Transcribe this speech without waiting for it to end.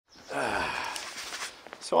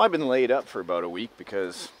So I've been laid up for about a week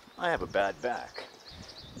because I have a bad back.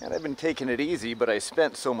 And I've been taking it easy, but I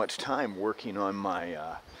spent so much time working on my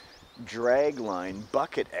Dragline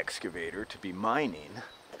bucket excavator to be mining.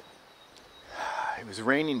 It was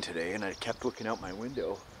raining today and I kept looking out my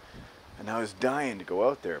window and I was dying to go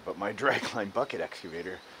out there, but my Dragline bucket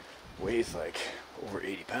excavator weighs like over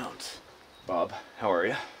 80 pounds. Bob, how are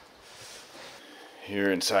you? Here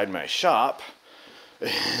inside my shop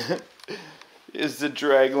is the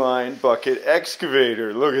Dragline bucket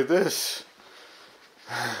excavator. Look at this.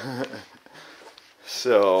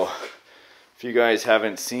 So, if you guys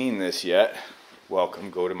haven't seen this yet, welcome.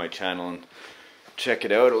 Go to my channel and check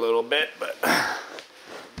it out a little bit. But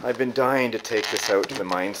I've been dying to take this out to the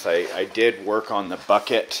mine site. I did work on the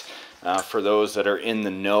bucket for those that are in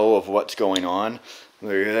the know of what's going on.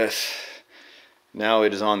 Look at this. Now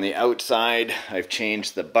it is on the outside. I've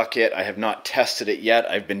changed the bucket. I have not tested it yet.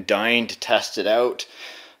 I've been dying to test it out.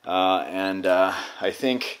 I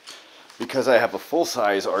think because I have a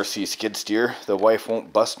full-size RC skid steer, the wife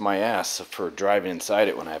won't bust my ass for driving inside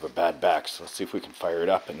it when I have a bad back. So let's see if we can fire it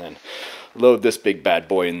up and then load this big bad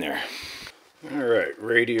boy in there. Alright,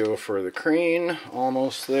 radio for the crane,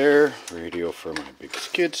 almost there. Radio for my big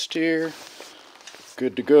skid steer.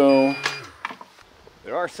 Good to go.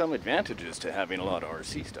 There are some advantages to having a lot of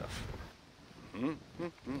RC stuff.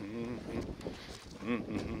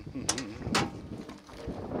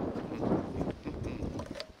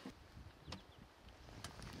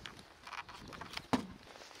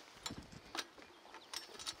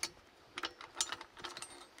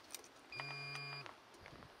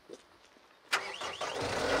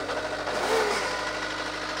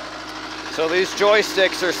 So these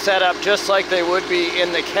joysticks are set up just like they would be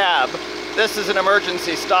in the cab. This is an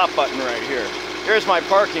emergency stop button right here. Here's my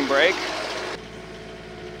parking brake.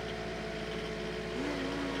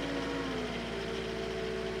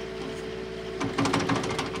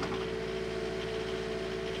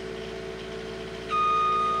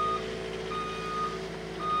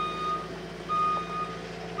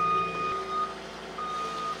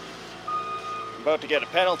 I'm about to get a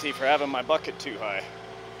penalty for having my bucket too high.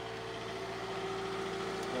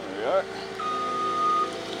 There we are.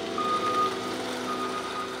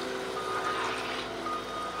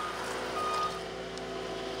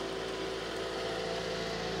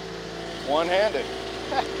 One-handed.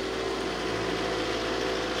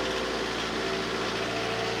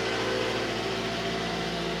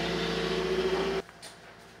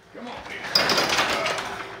 Come on, please.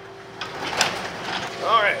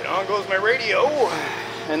 All right, on goes my radio,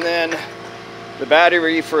 and then the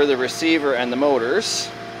battery for the receiver and the motors,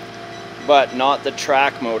 but not the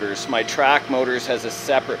track motors. My track motors has a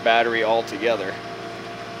separate battery altogether.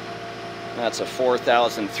 That's a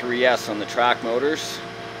 4000 3S on the track motors,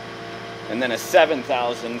 and then a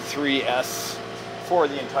 7000 3S for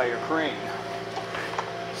the entire crane.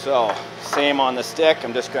 So, same on the stick.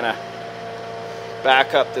 I'm just gonna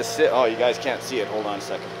back up this. Oh, you guys can't see it. Hold on a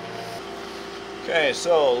second. Okay,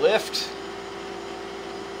 so lift.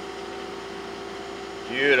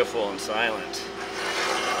 Beautiful and silent.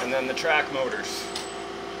 And then the track motors.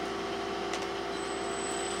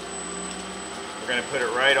 We're gonna put it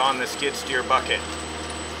right on the skid steer bucket.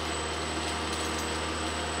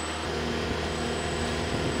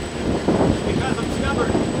 Because I'm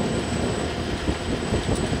stubborn.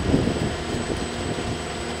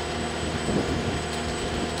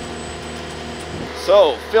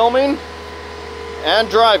 So, filming and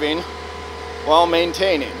driving while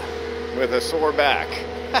maintaining with a sore back.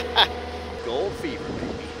 Gold fever, baby.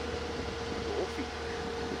 Gold fever.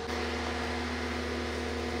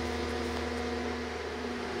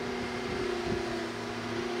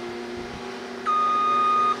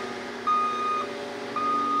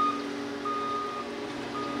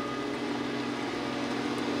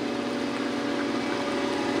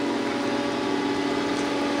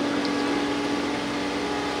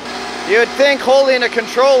 You'd think holding a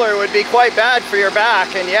controller would be quite bad for your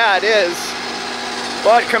back, and yeah, it is.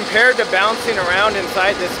 But compared to bouncing around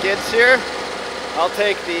inside the skid steer, I'll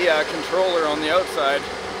take the controller on the outside.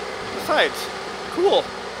 Besides, cool.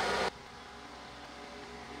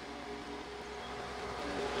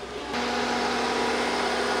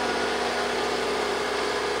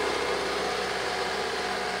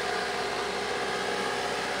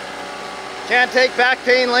 Can't take back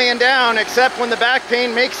pain laying down, except when the back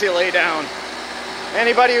pain makes you lay down.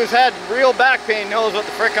 Anybody who's had real back pain knows what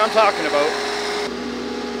the frick I'm talking about.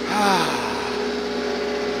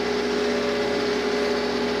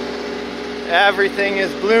 Everything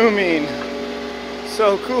is blooming.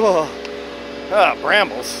 So cool. Ah,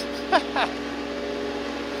 brambles.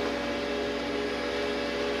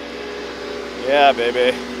 Yeah,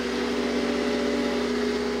 baby.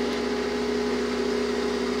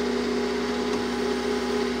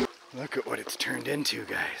 Look at what it's turned into,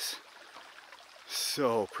 guys.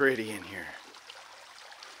 So pretty in here.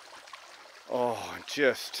 Oh,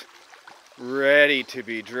 just ready to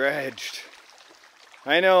be dredged.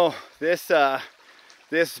 I know this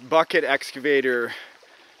this bucket excavator,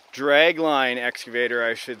 dragline excavator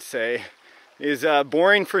I should say, is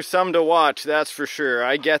boring for some to watch, that's for sure.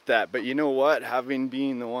 I get that, but you know what? Having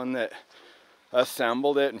been the one that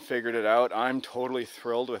assembled it and figured it out, I'm totally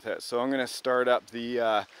thrilled with it. So I'm gonna start up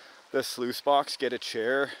the sluice box, get a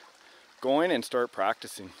chair going and start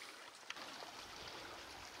practicing.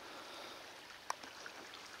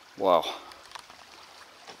 Wow.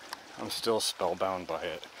 I'm still spellbound by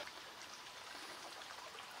it.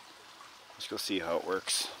 Let's go see how it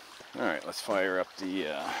works. All right, let's fire up the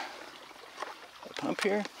pump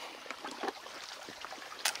here.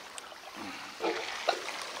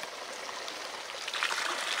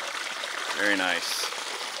 Very nice.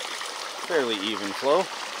 Fairly even flow.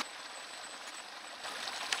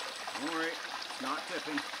 Don't worry, it's not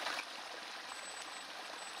tipping.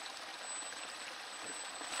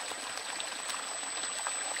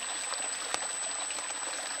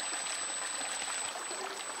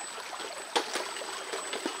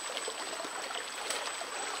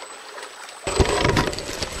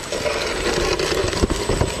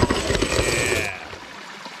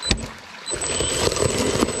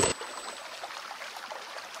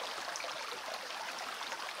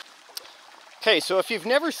 Okay, so if you've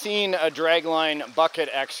never seen a dragline bucket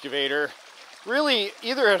excavator, really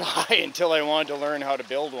either had I until I wanted to learn how to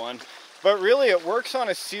build one, but really it works on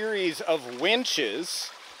a series of winches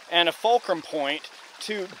and a fulcrum point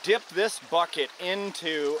to dip this bucket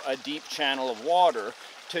into a deep channel of water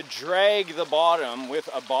to drag the bottom with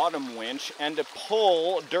a bottom winch and to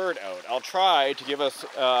pull dirt out. I'll try to give us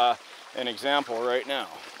an example right now.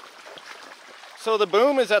 So the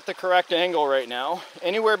boom is at the correct angle right now,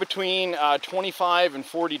 anywhere between 25 and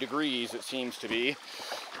 40 degrees it seems to be,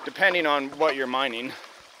 depending on what you're mining.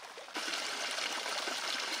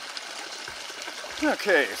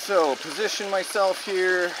 Okay, so position myself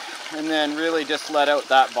here and then really just let out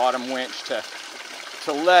that bottom winch to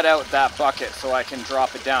let out that bucket so I can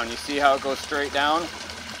drop it down. You see how it goes straight down?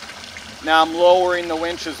 Now I'm lowering the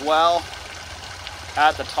winch as well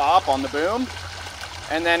at the top on the boom.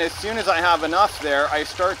 And then as soon as I have enough there, I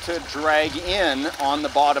start to drag in on the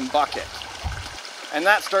bottom bucket. And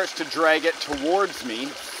that starts to drag it towards me,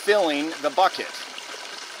 filling the bucket.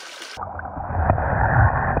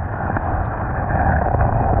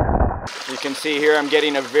 You can see here I'm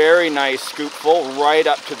getting a very nice scoopful right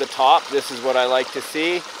up to the top. This is what I like to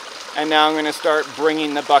see. And now I'm going to start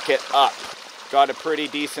bringing the bucket up. Got a pretty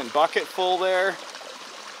decent bucket full there.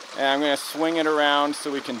 And I'm going to swing it around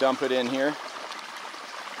so we can dump it in here.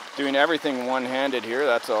 Doing everything one-handed here,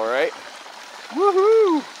 that's all right.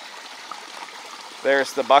 Woohoo!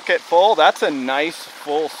 There's the bucket full. That's a nice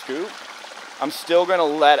full scoop. I'm still going to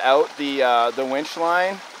let out the winch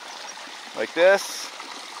line like this,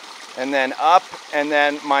 and then up, and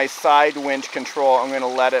then my side winch control, I'm going to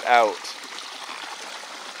let it out.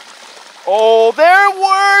 Oh, there it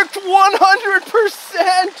worked!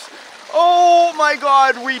 100%! Oh my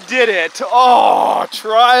God, we did it! Oh,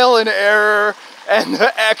 trial and error. And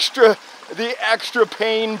the extra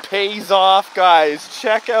pain pays off, guys.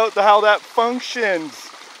 Check out how that functions.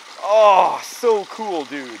 Oh, so cool,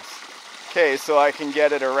 dudes. Okay, so I can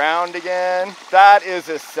get it around again. That is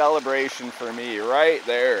a celebration for me right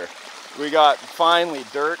there. We got finally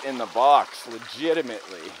dirt in the box,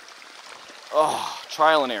 legitimately. Oh,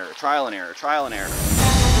 trial and error, trial and error, trial and error.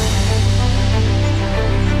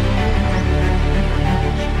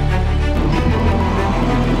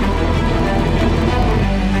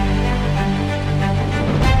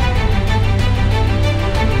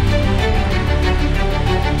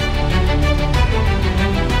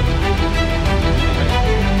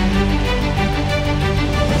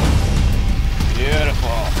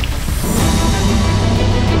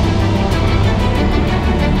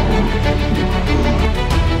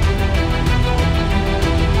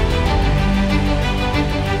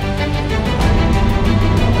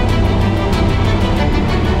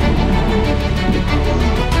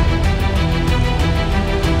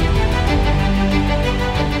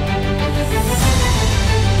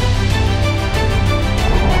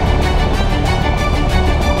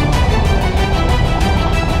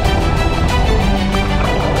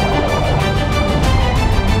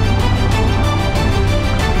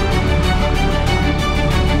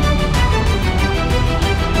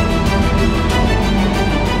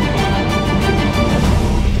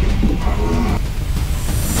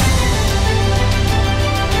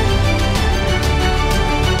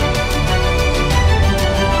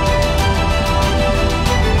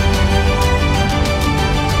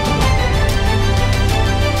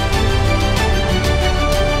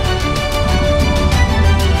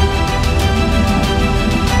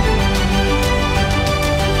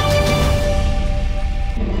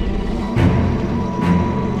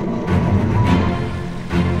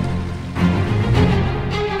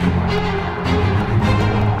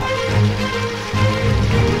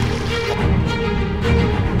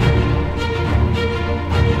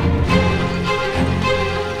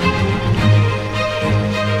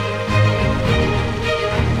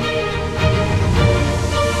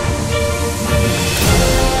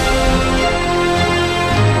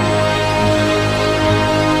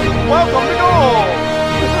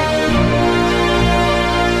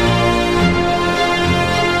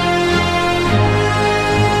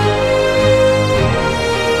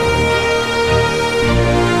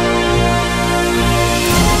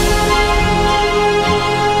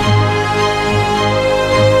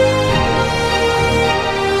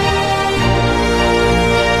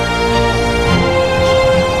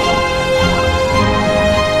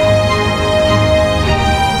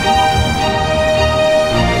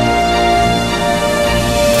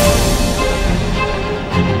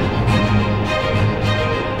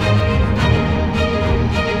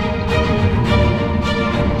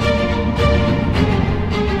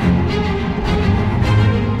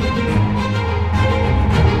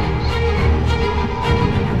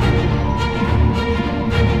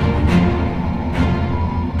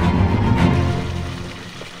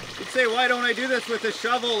 why don't I do this with a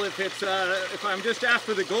shovel if I'm just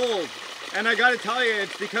after the gold? And I gotta tell you,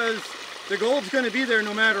 it's because the gold's gonna be there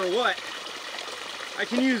no matter what. I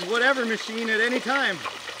can use whatever machine at any time.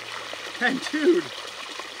 And dude,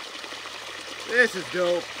 this is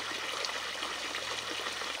dope.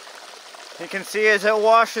 You can see as it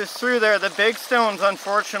washes through there, the big stones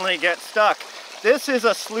unfortunately get stuck. This is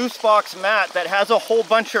a sluice box mat that has a whole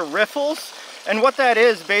bunch of riffles. And what that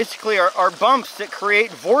is basically are bumps that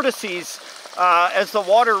create vortices as the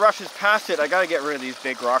water rushes past it. I gotta get rid of these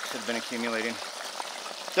big rocks that have been accumulating.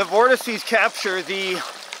 The vortices capture the,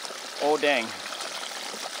 oh dang,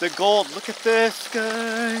 the gold. Look at this,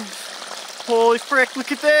 guys. Holy frick,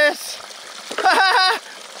 look at this.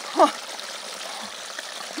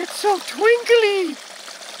 It's so twinkly.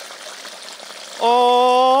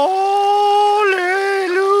 Hallelujah.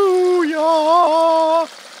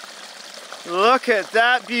 Look at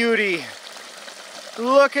that beauty.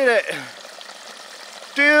 Look at it.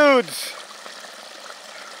 Dudes.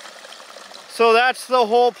 So that's the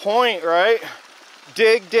whole point, right?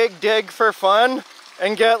 Dig, dig, dig for fun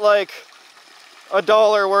and get like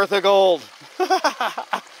 $1 worth of gold.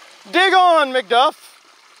 Dig on, McDuff.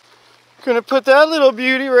 Gonna put that little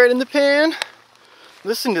beauty right in the pan.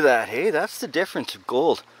 Listen to that, hey, that's the difference of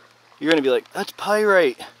gold. You're gonna be like, that's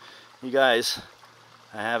pyrite. You guys,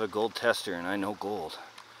 I have a gold tester and I know gold.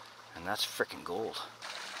 And that's frickin' gold.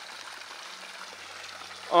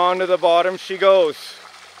 On to the bottom she goes.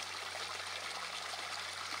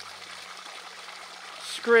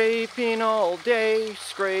 Scraping all day,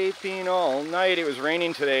 scraping all night. It was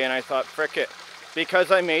raining today and I thought, frick it.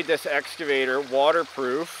 Because I made this excavator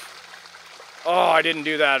waterproof. Oh, I didn't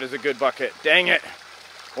do that as a good bucket. Dang it.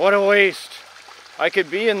 What a waste. I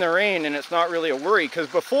could be in the rain and it's not really a worry, because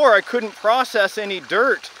before I couldn't process any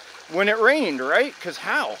dirt when it rained, right? Because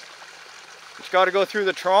how? It's got to go through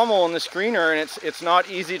the trommel and the screener, and it's not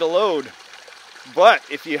easy to load. But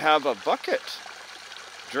if you have a bucket,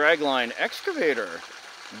 dragline excavator,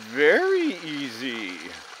 very easy.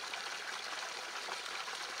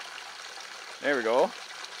 There we go.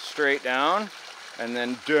 Straight down and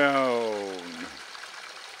then down.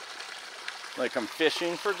 Like I'm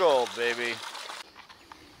fishing for gold, baby.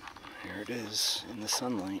 Here it is in the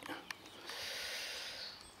sunlight.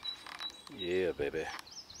 Yeah, baby.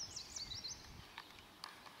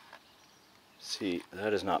 See,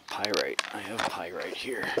 that is not pyrite. I have pyrite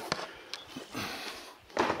here.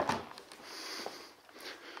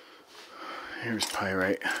 Here's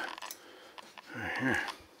pyrite. Right here.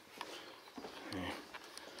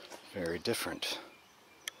 Very different.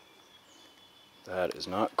 That is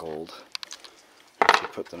not gold. If you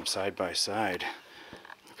put them side by side,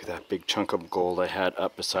 look at that big chunk of gold I had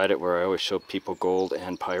up beside it, where I always show people gold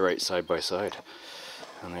and pyrite side by side.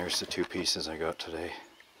 And there's the two pieces I got today.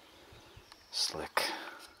 Slick.